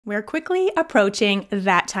We're quickly approaching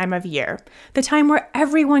that time of year, the time where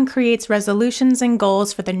everyone creates resolutions and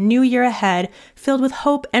goals for the new year ahead, filled with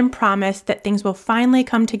hope and promise that things will finally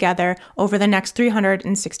come together over the next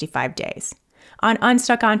 365 days. On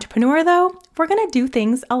Unstuck Entrepreneur, though, we're going to do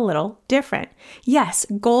things a little different. Yes,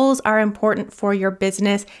 goals are important for your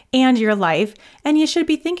business and your life, and you should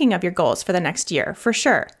be thinking of your goals for the next year, for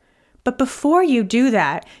sure. But before you do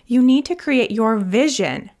that, you need to create your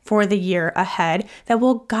vision for the year ahead that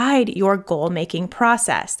will guide your goal-making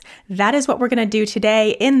process. That is what we're going to do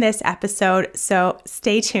today in this episode, so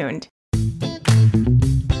stay tuned.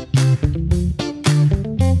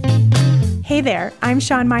 Hey there, I'm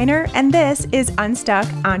Shawn Mynar, and this is Unstuck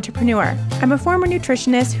Entrepreneur. I'm a former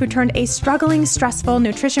nutritionist who turned a struggling, stressful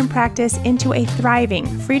nutrition practice into a thriving,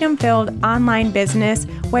 freedom-filled online business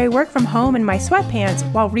where I work from home in my sweatpants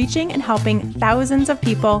while reaching and helping thousands of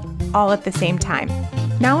people all at the same time.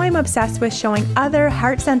 Now I'm obsessed with showing other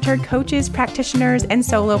heart-centered coaches, practitioners, and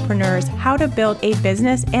solopreneurs how to build a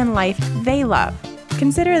business and life they love.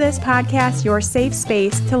 Consider this podcast your safe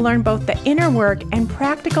space to learn both the inner work and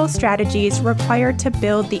practical strategies required to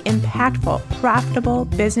build the impactful, profitable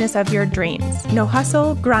business of your dreams. No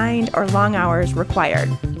hustle, grind, or long hours required.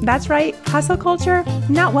 That's right, hustle culture,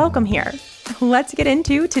 not welcome here. Let's get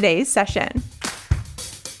into today's session.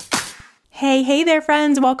 Hey there,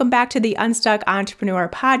 friends. Welcome back to the Unstuck Entrepreneur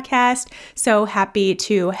podcast. So happy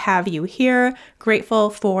to have you here. Grateful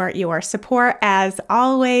for your support as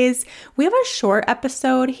always. We have a short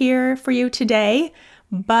episode here for you today,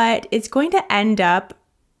 but it's going to end up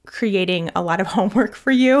creating a lot of homework for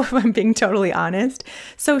you, if I'm being totally honest.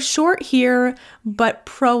 So short here, but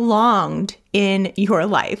prolonged in your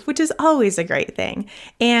life, which is always a great thing.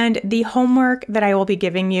 And the homework that I will be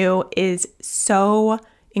giving you is so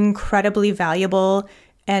incredibly valuable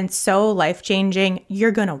and so life-changing,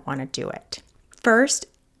 you're going to want to do it. First,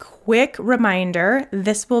 quick reminder,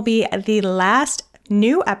 this will be the last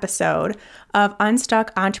new episode of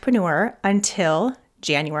Unstuck Entrepreneur until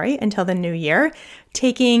January, until the new year,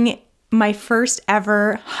 taking my first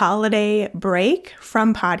ever holiday break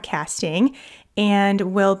from podcasting.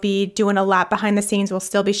 And we'll be doing a lot behind the scenes. We'll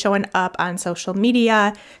still be showing up on social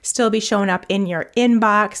media, still be showing up in your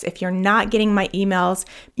inbox. If you're not getting my emails,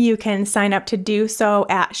 you can sign up to do so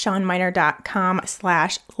at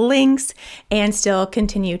shawnmynar.com/links and still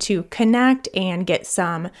continue to connect and get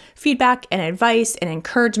some feedback and advice and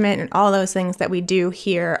encouragement and all those things that we do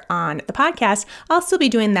here on the podcast. I'll still be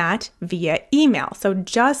doing that via email. So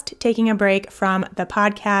just taking a break from the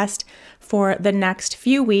podcast for the next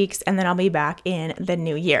few weeks, and then I'll be back in the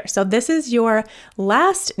new year. So this is your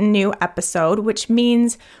last new episode, which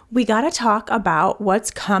means we got to talk about what's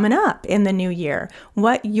coming up in the new year,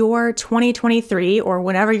 what your 2023, or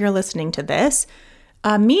whenever you're listening to this,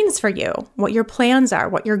 means for you, what your plans are,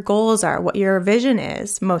 what your goals are, what your vision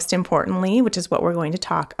is, most importantly, which is what we're going to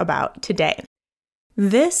talk about today.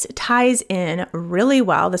 This ties in really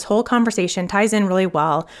well, this whole conversation ties in really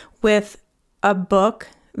well with a book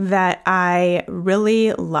that I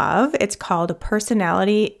really love. It's called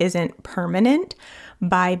Personality Isn't Permanent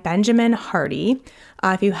by Benjamin Hardy.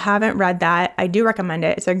 If you haven't read that, I do recommend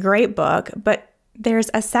it. It's a great book, but there's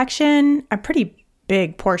a section, a pretty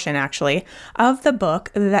big portion actually, of the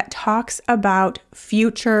book that talks about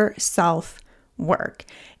future self-work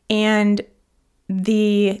and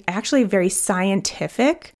the actually very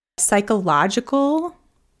scientific, psychological,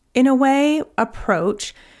 in a way,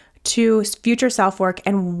 approach to future self-work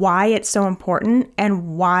and why it's so important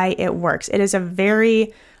and why it works. It is a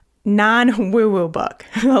very non-woo-woo book,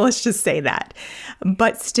 let's just say that.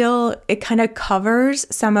 But still, it kind of covers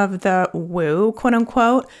some of the woo, quote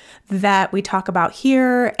unquote, that we talk about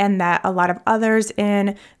here and that a lot of others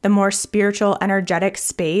in the more spiritual, energetic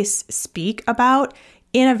space speak about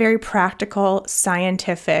in a very practical,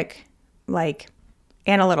 scientific,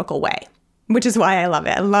 analytical way. Which is why I love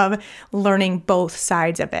it. I love learning both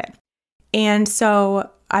sides of it. And so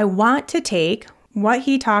I want to take what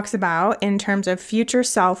he talks about in terms of future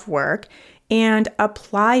self-work and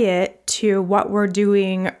apply it to what we're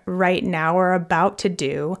doing right now or about to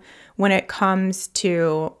do when it comes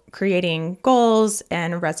to creating goals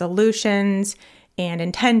and resolutions and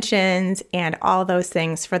intentions and all those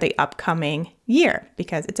things for the upcoming year,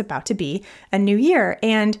 because it's about to be a new year.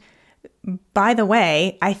 And by the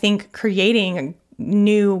way, I think creating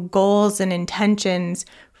new goals and intentions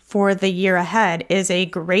for the year ahead is a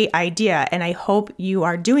great idea, and I hope you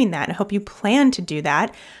are doing that. I hope you plan to do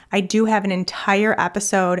that. I do have an entire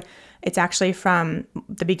episode, it's actually from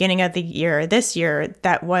the beginning of the year, this year,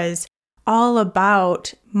 that was all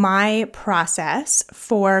about my process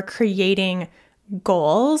for creating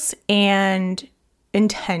goals and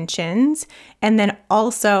intentions, and then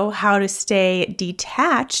also how to stay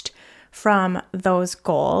detached from those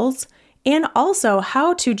goals, and also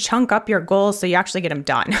how to chunk up your goals so you actually get them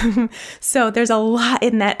done. So there's a lot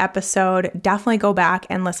in that episode. Definitely go back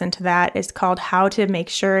and listen to that. It's called How to Make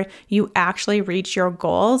Sure You Actually Reach Your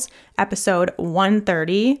Goals, episode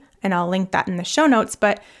 130, and I'll link that in the show notes.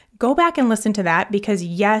 But go back and listen to that because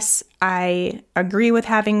yes, I agree with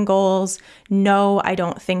having goals. No, I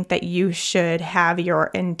don't think that you should have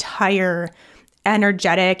your entire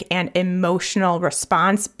energetic and emotional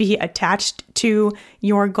response be attached to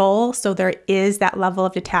your goal. So there is that level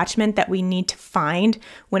of detachment that we need to find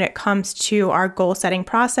when it comes to our goal setting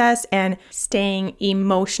process and staying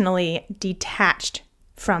emotionally detached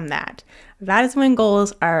from that. That is when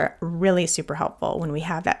goals are really super helpful, when we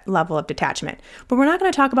have that level of detachment. But we're not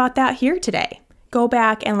going to talk about that here today. Go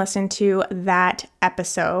back and listen to that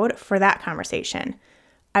episode for that conversation.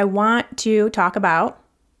 I want to talk about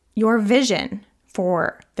your vision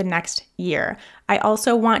for the next year. I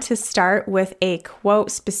also want to start with a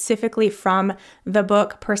quote specifically from the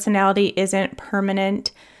book Personality Isn't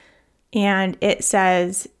Permanent. And it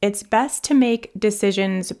says, "It's best to make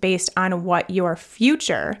decisions based on what your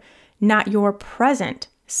future, not your present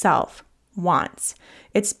self wants.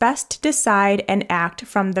 It's best to decide and act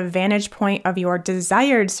from the vantage point of your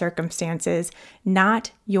desired circumstances,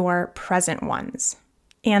 not your present ones."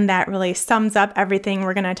 And that really sums up everything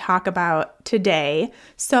we're going to talk about today.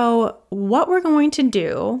 So what we're going to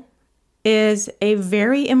do is a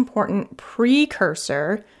very important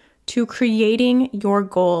precursor to creating your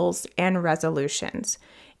goals and resolutions.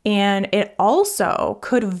 And it also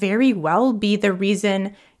could very well be the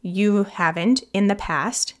reason you haven't in the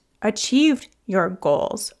past achieved your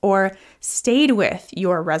goals or stayed with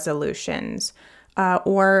your resolutions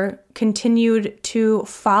or continued to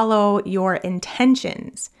follow your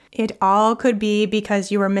intentions. It all could be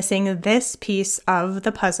because you were missing this piece of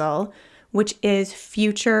the puzzle, which is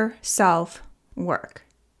future self work.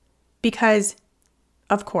 Because,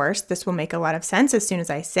 of course, this will make a lot of sense as soon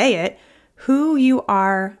as I say it, who you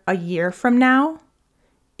are a year from now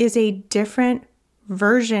is a different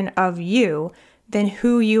version of you than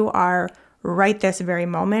who you are right this very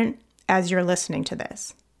moment as you're listening to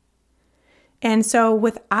this. And so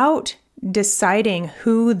without deciding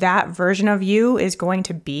who that version of you is going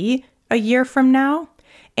to be a year from now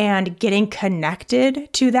and getting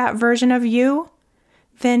connected to that version of you,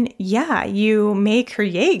 then yeah, you may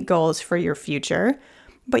create goals for your future,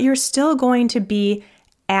 but you're still going to be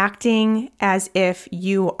acting as if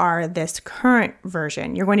you are this current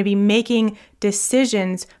version. You're going to be making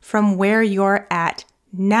decisions from where you're at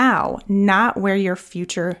now, not where your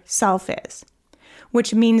future self is.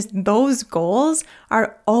 Which means those goals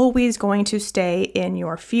are always going to stay in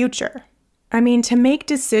your future. I mean, to make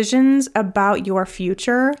decisions about your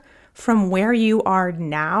future from where you are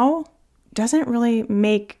now doesn't really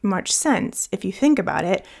make much sense if you think about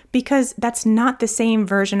it, because that's not the same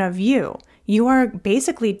version of you. You are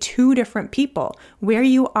basically two different people. Where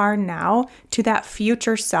you are now to that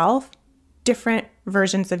future self, different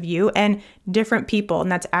versions of you and different people.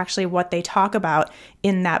 And that's actually what they talk about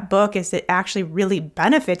in that book, is it actually really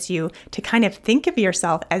benefits you to kind of think of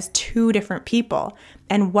yourself as two different people.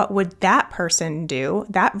 And what would that person do,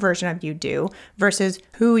 that version of you do, versus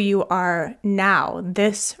who you are now,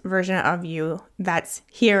 this version of you that's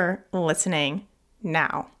here listening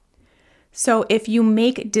now. So if you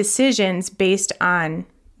make decisions based on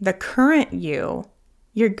the current you,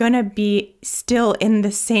 you're going to be still in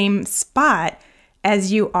the same spot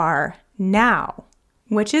as you are now,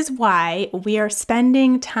 which is why we are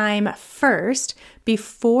spending time first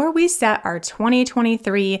before we set our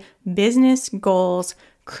 2023 business goals,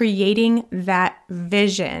 creating that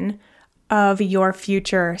vision of your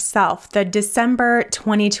future self, the December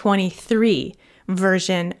 2023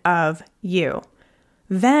 version of you.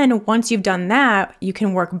 Then once you've done that, you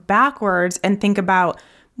can work backwards and think about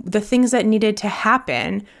the things that needed to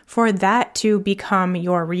happen for that to become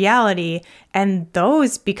your reality, and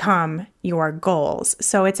those become your goals.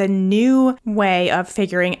 So it's a new way of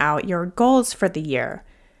figuring out your goals for the year.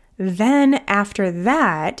 Then after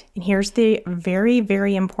that, and here's the very,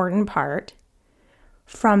 very important part,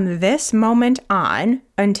 from this moment on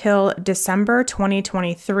until December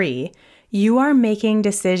 2023, you are making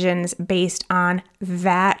decisions based on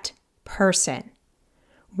that person.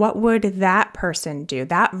 What would that person do?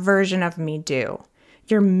 That version of me do?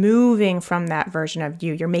 You're moving from that version of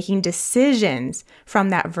you. You're making decisions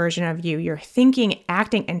from that version of you. You're thinking,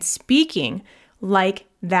 acting, and speaking like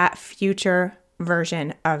that future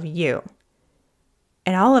version of you.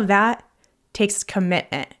 And all of that takes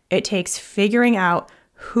commitment. It takes figuring out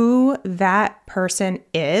who that person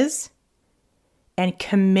is and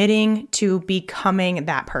committing to becoming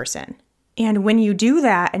that person. And when you do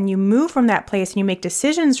that and you move from that place and you make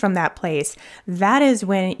decisions from that place, that is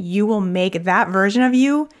when you will make that version of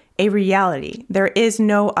you a reality. There is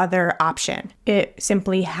no other option. It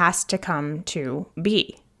simply has to come to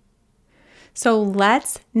be. So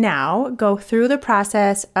let's now go through the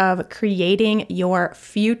process of creating your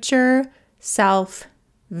future self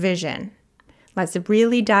vision. Let's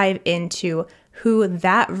really dive into who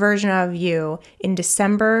that version of you in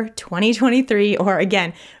December 2023, or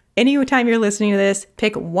again, anytime you're listening to this,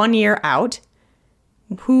 pick 1 year out.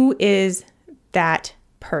 Who is that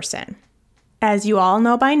person? As you all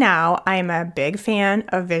know by now, I'm a big fan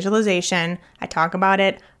of visualization. I talk about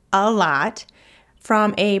it a lot.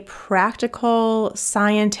 From a practical,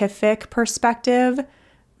 scientific perspective,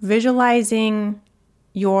 visualizing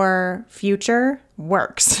your future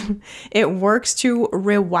works. It works to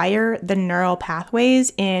rewire the neural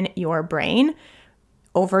pathways in your brain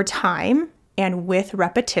over time and with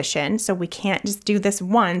repetition. So we can't just do this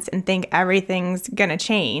once and think everything's gonna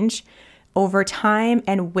change. Over time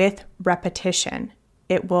and with repetition,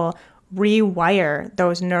 it will rewire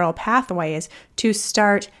those neural pathways to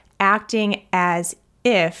start acting as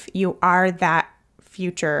if you are that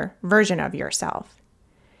future version of yourself.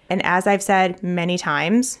 And as I've said many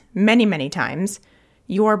times, many times,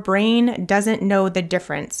 your brain doesn't know the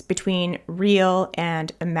difference between real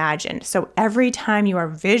and imagined. So every time you are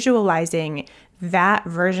visualizing that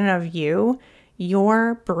version of you,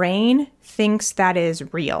 your brain thinks that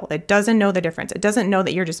is real. It doesn't know the difference. It doesn't know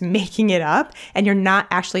that you're just making it up and you're not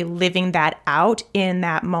actually living that out in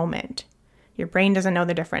that moment. Your brain doesn't know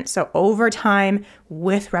the difference. So over time,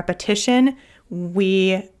 with repetition,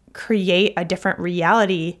 we create a different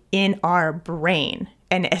reality in our brain.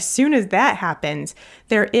 And as soon as that happens,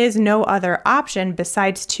 there is no other option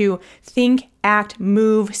besides to think, act,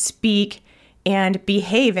 move, speak, and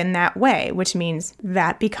behave in that way, which means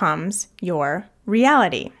that becomes your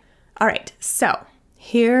reality. All right, so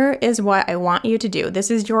here is what I want you to do.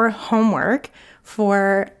 This is your homework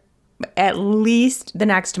for at least the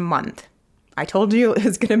next month. I told you it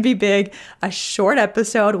was going to be big, a short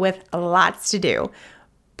episode with lots to do.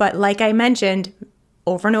 But like I mentioned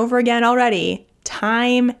over and over again already,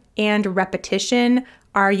 time and repetition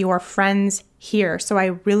are your friends here. So I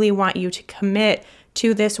really want you to commit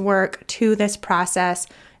to this work, to this process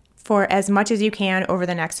for as much as you can over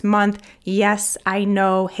the next month. Yes, I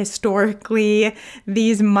know historically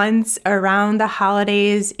these months around the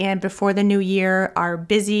holidays and before the new year are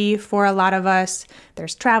busy for a lot of us.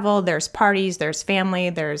 There's travel, there's parties, there's family,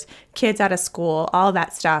 there's kids out of school, all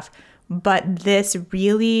that stuff. But this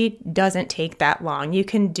really doesn't take that long. You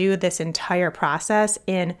can do this entire process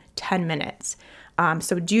in 10 minutes.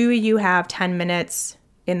 So do you have 10 minutes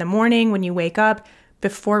in the morning when you wake up?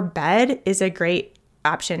 Before bed is a great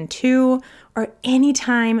option too, or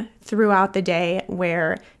anytime throughout the day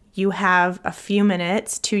where you have a few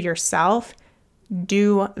minutes to yourself.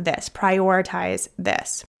 Do this, prioritize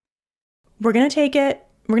this. We're going to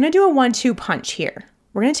do a 1-2 punch here.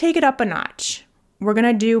 We're going to take it up a notch. We're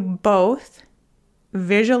going to do both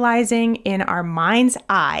visualizing in our mind's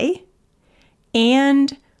eye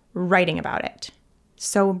and writing about it.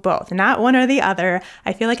 So both, not one or the other.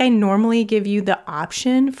 I feel like I normally give you the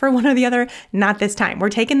option for one or the other. Not this time. We're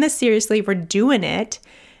taking this seriously. We're doing it,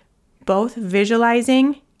 both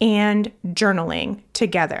visualizing and journaling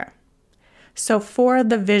together. So for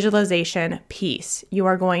the visualization piece, you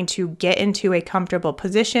are going to get into a comfortable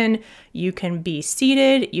position. You can be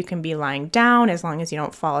seated, you can be lying down as long as you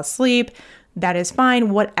don't fall asleep. That is fine.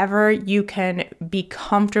 Whatever you can be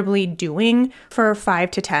comfortably doing for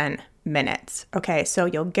 5 to 10 minutes. Okay, so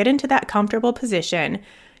you'll get into that comfortable position.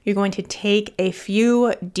 You're going to take a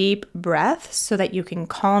few deep breaths so that you can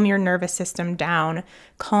calm your nervous system down,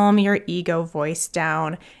 calm your ego voice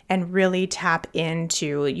down, and really tap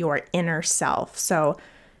into your inner self. So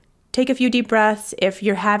take a few deep breaths. If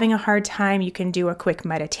you're having a hard time, you can do a quick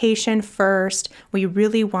meditation first. We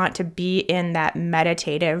really want to be in that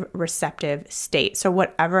meditative, receptive state. So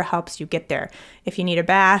whatever helps you get there. If you need a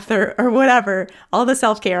bath or whatever, all the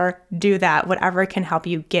self-care, do that. Whatever can help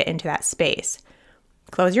you get into that space.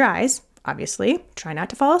 Close your eyes, obviously. Try not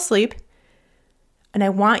to fall asleep. And I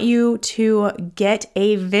want you to get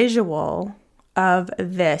a visual of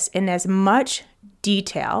this in as much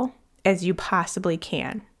detail as you possibly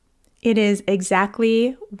can. It is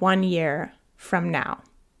exactly 1 year from now.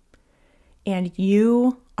 And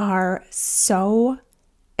you are so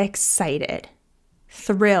excited,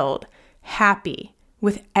 thrilled, happy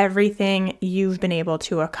with everything you've been able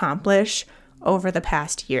to accomplish over the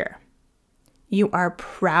past year. you are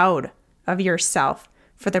proud of yourself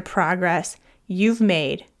for the progress you've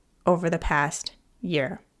made over the past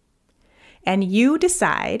year. And you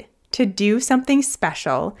decide to do something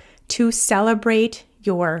special to celebrate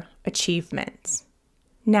your achievements.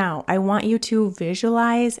 Now, I want you to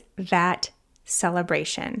visualize that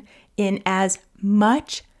celebration in as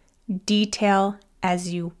much detail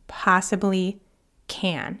as you possibly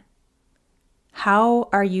can. How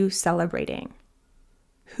are you celebrating?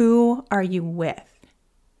 Who are you with?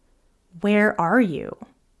 Where are you?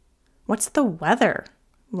 What's the weather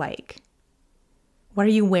like? What are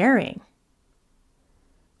you wearing?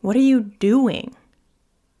 What are you doing?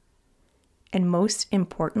 And most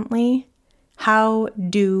importantly, how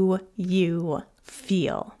do you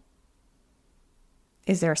feel?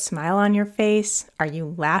 Is there a smile on your face? Are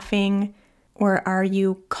you laughing? Or are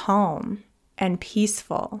you calm and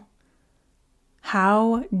peaceful?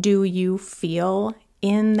 How do you feel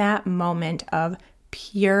in that moment of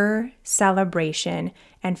pure celebration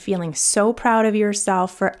and feeling so proud of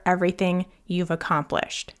yourself for everything you've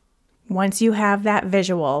accomplished? Once you have that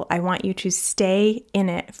visual, I want you to stay in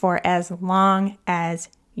it for as long as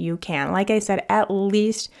you can. Like I said, at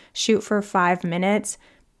least shoot for 5 minutes.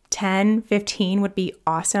 10, 15 would be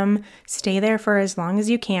awesome. Stay there for as long as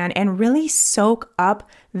you can and really soak up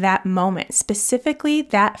that moment, specifically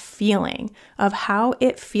that feeling of how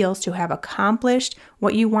it feels to have accomplished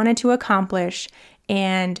what you wanted to accomplish,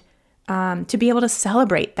 and to be able to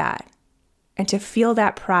celebrate that and to feel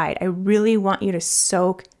that pride. I really want you to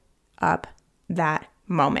soak up that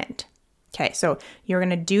moment. Okay, so you're going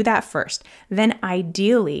to do that first. Then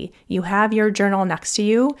ideally, you have your journal next to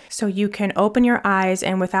you so you can open your eyes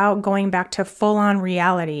and without going back to full-on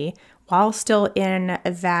reality, while still in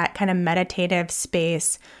that kind of meditative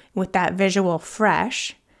space with that visual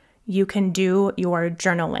fresh, you can do your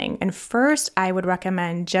journaling. And first, I would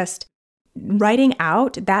recommend just writing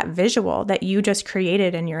out that visual that you just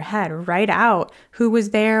created in your head. Write out who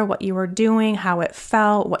was there, what you were doing, how it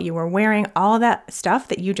felt, what you were wearing, all that stuff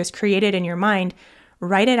that you just created in your mind.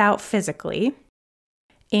 Write it out physically.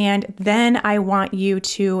 And then I want you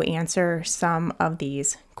to answer some of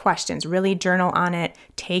these questions. Really journal on it.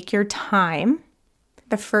 Take your time.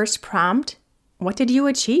 The first prompt, what did you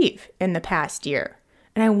achieve in the past year?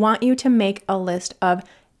 And I want you to make a list of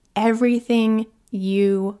everything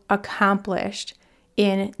you accomplished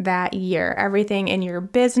in that year, everything in your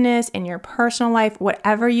business, in your personal life,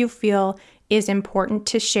 whatever you feel is important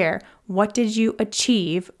to share. What did you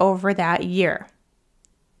achieve over that year?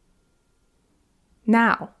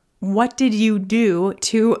 Now, what did you do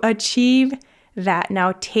to achieve that?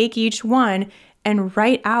 Now take each one and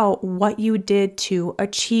write out what you did to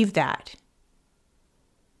achieve that.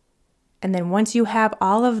 And then once you have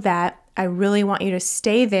all of that, I really want you to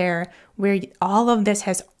stay there where all of this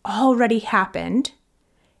has already happened.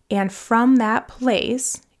 And from that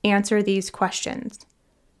place, answer these questions.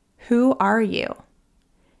 Who are you?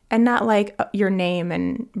 And not like your name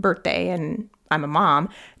and birthday and I'm a mom.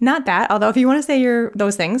 Not that, although if you want to say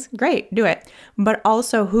those things, great, do it. But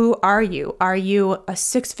also, who are you? Are you a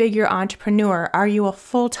 6-figure entrepreneur? Are you a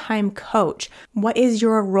full-time coach? What is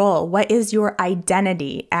your role? What is your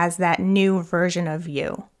identity as that new version of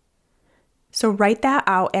you? So write that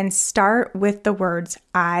out and start with the words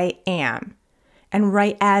I am. And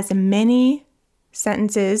write as many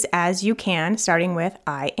sentences as you can, starting with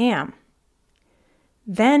I am.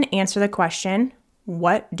 Then answer the question,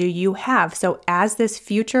 what do you have? So as this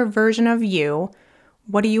future version of you,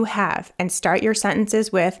 what do you have? And start your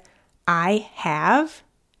sentences with I have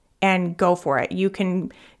and go for it. You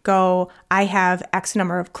can go, I have X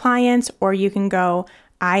number of clients, or you can go,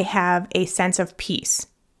 I have a sense of peace.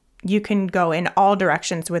 You can go in all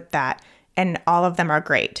directions with that, and all of them are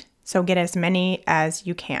great. So get as many as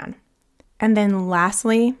you can. And then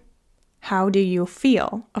lastly, how do you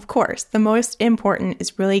feel? Of course, the most important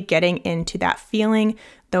is really getting into that feeling,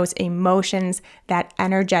 those emotions, that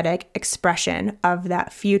energetic expression of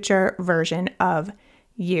that future version of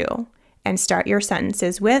you. And start your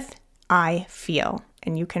sentences with, I feel.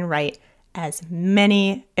 And you can write as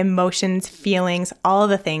many emotions, feelings, all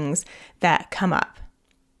of the things that come up.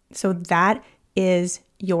 So that is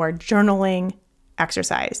your journaling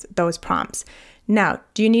exercise, those prompts. Now,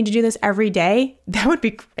 do you need to do this every day? That would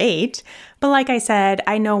be great. But like I said,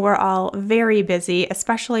 I know we're all very busy,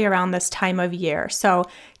 especially around this time of year. So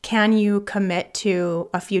can you commit to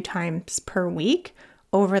a few times per week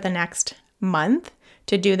over the next month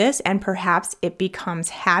to do this? And perhaps it becomes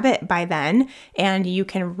habit by then, and you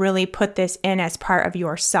can really put this in as part of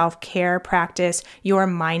your self-care practice, your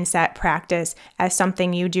mindset practice, as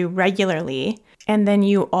something you do regularly. And then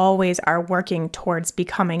you always are working towards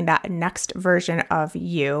becoming that next version of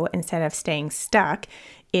you instead of staying stuck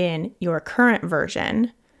in your current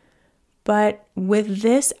version. But with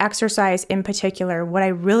this exercise in particular, what I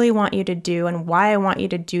really want you to do and why I want you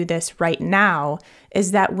to do this right now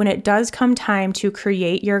is that when it does come time to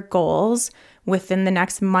create your goals within the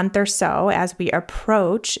next month or so, as we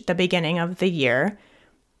approach the beginning of the year,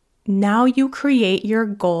 now you create your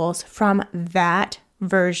goals from that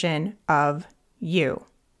version of you.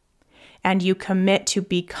 And you commit to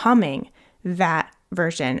becoming that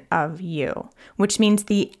version of you, which means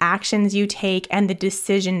the actions you take and the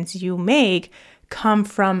decisions you make come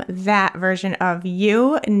from that version of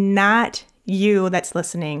you, not you that's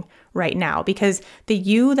listening right now, because the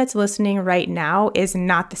you that's listening right now is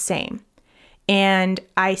not the same. And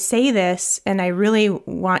I say this, and I really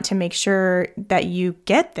want to make sure that you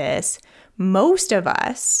get this. Most of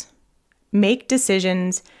us make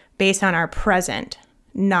decisions based on our present,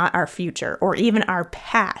 not our future, or even our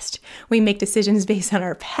past. We make decisions based on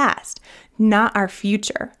our past, not our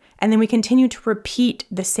future. And then we continue to repeat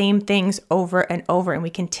the same things over and over, and we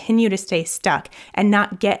continue to stay stuck and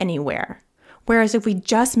not get anywhere. Whereas if we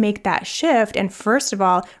just make that shift and first of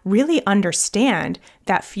all, really understand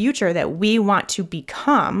that future that we want to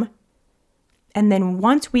become, and then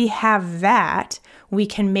once we have that, we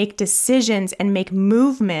can make decisions and make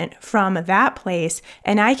movement from that place.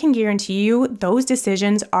 And I can guarantee you those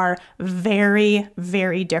decisions are very,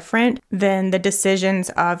 very different than the decisions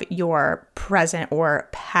of your present or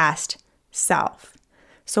past self.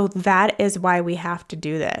 So that is why we have to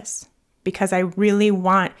do this, because I really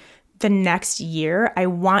want the next year, I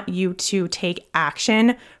want you to take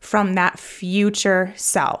action from that future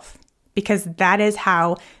self, because that is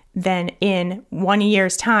how then in 1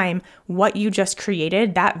 year's time, what you just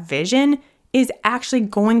created, that vision is actually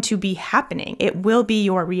going to be happening. It will be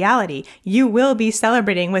your reality. You will be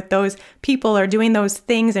celebrating with those people or doing those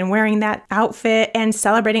things and wearing that outfit and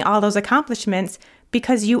celebrating all those accomplishments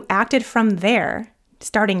because you acted from there,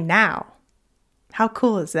 starting now. How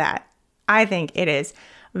cool is that? I think it is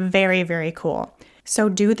very, very cool. So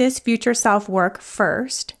do this future self work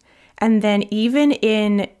first. And then even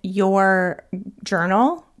in your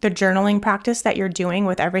journal, the journaling practice that you're doing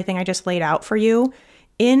with everything I just laid out for you,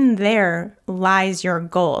 in there lies your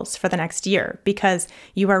goals for the next year, because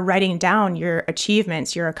you are writing down your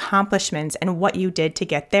achievements, your accomplishments, and what you did to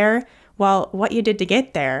get there. Well, what you did to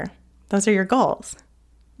get there, those are your goals,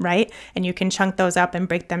 right? And you can chunk those up and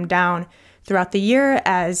break them down throughout the year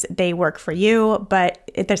as they work for you, but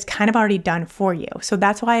that's kind of already done for you. So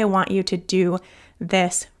that's why I want you to do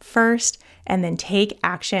this first and then take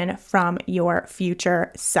action from your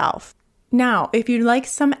future self. Now, if you'd like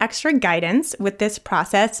some extra guidance with this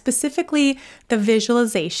process, specifically the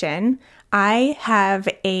visualization, I have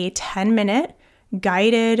a 10-minute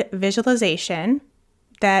guided visualization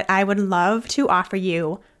that I would love to offer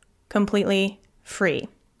you completely free.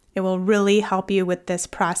 It will really help you with this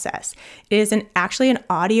process. It is actually an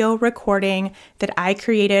audio recording that I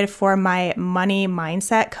created for my money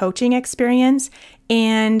mindset coaching experience,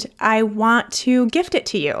 and I want to gift it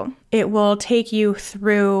to you. It will take you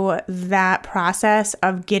through that process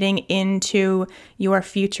of getting into your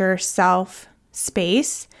future self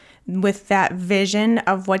space with that vision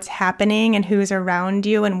of what's happening and who's around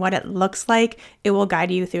you and what it looks like. It will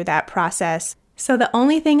guide you through that process. So the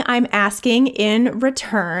only thing I'm asking in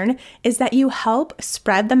return is that you help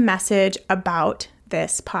spread the message about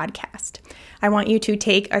this podcast. I want you to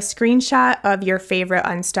take a screenshot of your favorite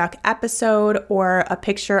Unstuck episode, or a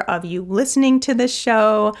picture of you listening to the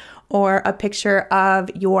show, or a picture of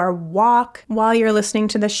your walk while you're listening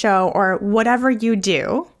to the show, or whatever you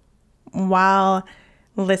do while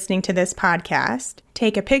listening to this podcast.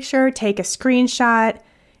 Take a picture, take a screenshot,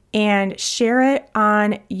 and share it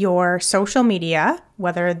on your social media,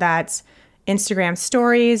 whether that's Instagram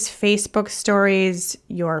stories, Facebook stories,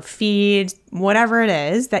 your feed, whatever it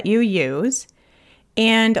is that you use.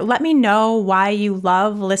 And let me know why you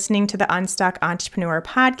love listening to the Unstuck Entrepreneur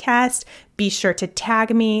podcast. Be sure to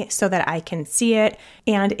tag me so that I can see it.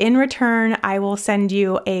 And in return, I will send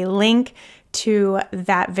you a link to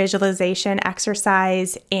that visualization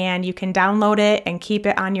exercise, and you can download it and keep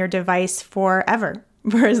it on your device forever,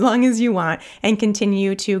 for as long as you want, and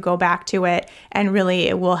continue to go back to it. And really,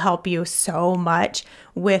 it will help you so much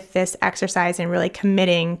with this exercise and really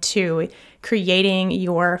committing to creating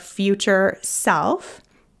your future self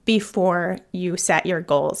before you set your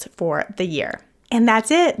goals for the year. And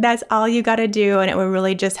that's it. That's all you got to do. And it would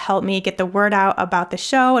really just help me get the word out about the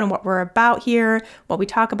show and what we're about here, what we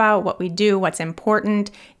talk about, what we do, what's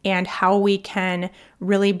important, and how we can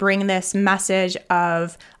really bring this message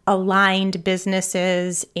of aligned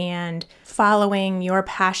businesses and following your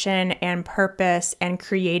passion and purpose and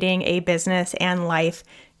creating a business and life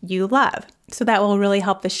you love. So that will really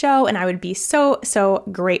help the show. And I would be so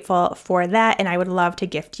grateful for that. And I would love to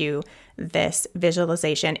gift you this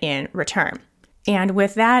visualization in return. And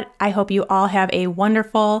with that, I hope you all have a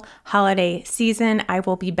wonderful holiday season. I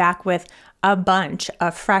will be back with a bunch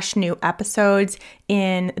of fresh new episodes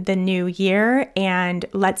in the new year. And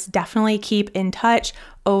let's definitely keep in touch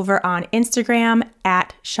over on Instagram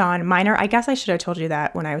at Shawn Mynar. I guess I should have told you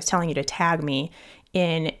that when I was telling you to tag me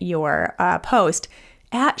in your post.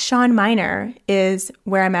 At Shawn Mynar is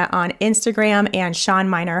where I'm at on Instagram, and Shawn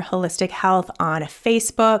Mynar Holistic Health on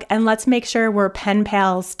Facebook. And let's make sure we're pen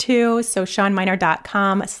pals too. So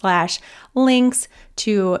ShawnMynar.com/links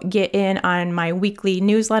to get in on my weekly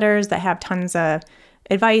newsletters that have tons of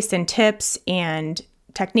advice and tips and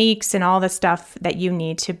techniques and all the stuff that you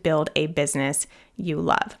need to build a business you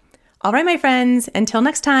love. All right, my friends, until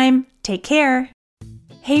next time, take care.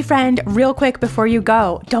 Hey friend, real quick before you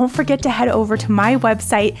go, don't forget to head over to my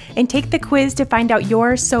website and take the quiz to find out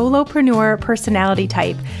your solopreneur personality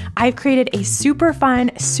type. I've created a super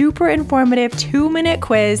fun, super informative 2-minute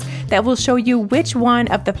quiz that will show you which one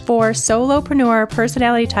of the 4 solopreneur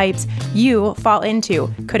personality types you fall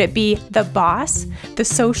into. Could it be the boss, the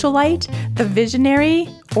socialite, the visionary,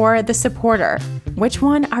 or the supporter? Which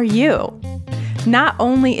one are you? Not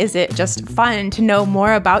only is it just fun to know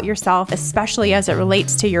more about yourself, especially as it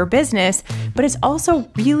relates to your business, but it's also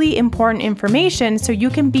really important information so you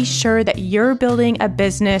can be sure that you're building a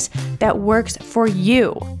business that works for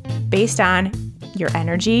you based on your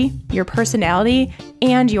energy, your personality,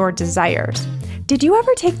 and your desires. Did you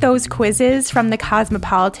ever take those quizzes from the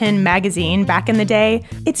Cosmopolitan magazine back in the day?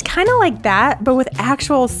 It's kind of like that, but with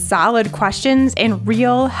actual solid questions and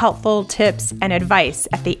real helpful tips and advice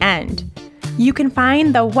at the end. You can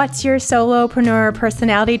find the What's Your Solopreneur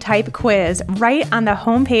Personality Type quiz right on the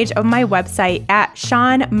homepage of my website at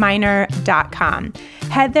ShawnMynar.com.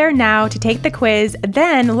 Head there now to take the quiz,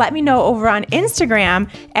 then let me know over on Instagram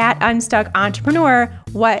at Unstuck Entrepreneur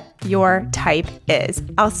what your type is.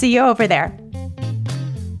 I'll see you over there.